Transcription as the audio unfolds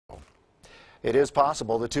It is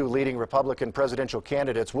possible the two leading Republican presidential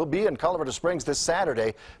candidates will be in Colorado Springs this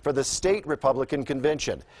Saturday for the state Republican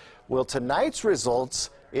convention. Will tonight's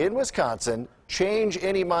results in Wisconsin change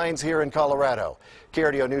any minds here in Colorado?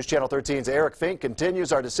 KRDO News Channel 13's Eric Fink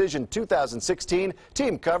continues our Decision 2016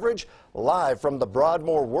 team coverage live from the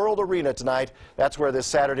Broadmoor World Arena tonight. That's where this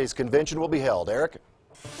Saturday's convention will be held. Eric?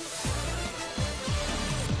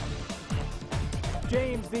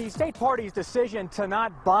 James, the state party's decision to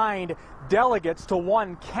not bind delegates to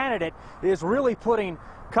one candidate is really putting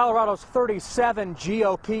Colorado's 37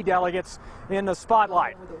 GOP delegates in the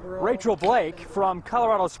spotlight. Rachel Blake from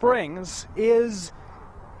Colorado Springs is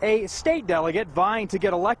a state delegate vying to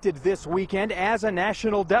get elected this weekend as a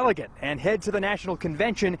national delegate and head to the national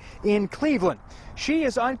convention in Cleveland. She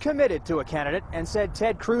is uncommitted to a candidate and said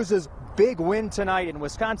Ted Cruz's big win tonight in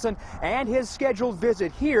Wisconsin and his scheduled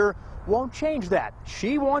visit here won't change that.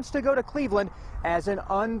 She wants to go to Cleveland as an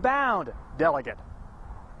Unbound delegate.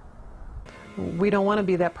 We don't want to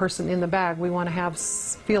be that person in the bag. We want to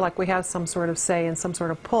feel like we have some sort of say and some sort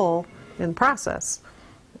of pull in the process.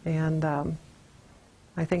 And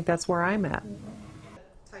I think that's where I'm at.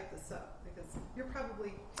 Type this up because you're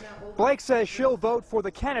probably Blake says she'll vote for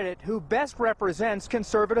the candidate who best represents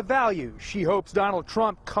conservative values. She hopes Donald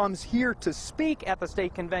Trump comes here to speak at the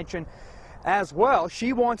state convention as well.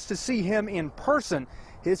 She wants to see him in person.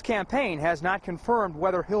 His campaign has not confirmed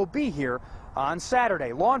whether he'll be here on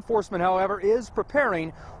Saturday. Law enforcement, however, is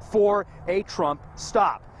preparing for a Trump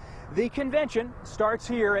stop. The convention starts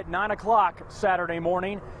here at 9 o'clock Saturday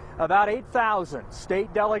morning. About 8,000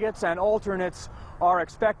 state delegates and alternates are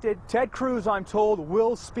expected. Ted Cruz, I'm told,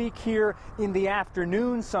 will speak here in the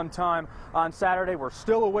afternoon sometime on Saturday. We're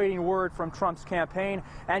still awaiting word from Trump's campaign.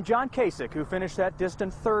 And John Kasich, who finished that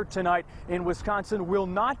distant third tonight in Wisconsin, will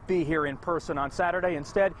not be here in person on Saturday.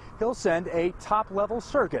 Instead, he'll send a top-level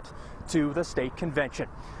surrogate to the state convention.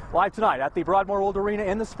 Live tonight at the Broadmoor World Arena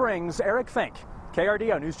in the Springs, Eric Fink,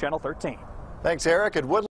 KRDO News Channel 13. Thanks, Eric.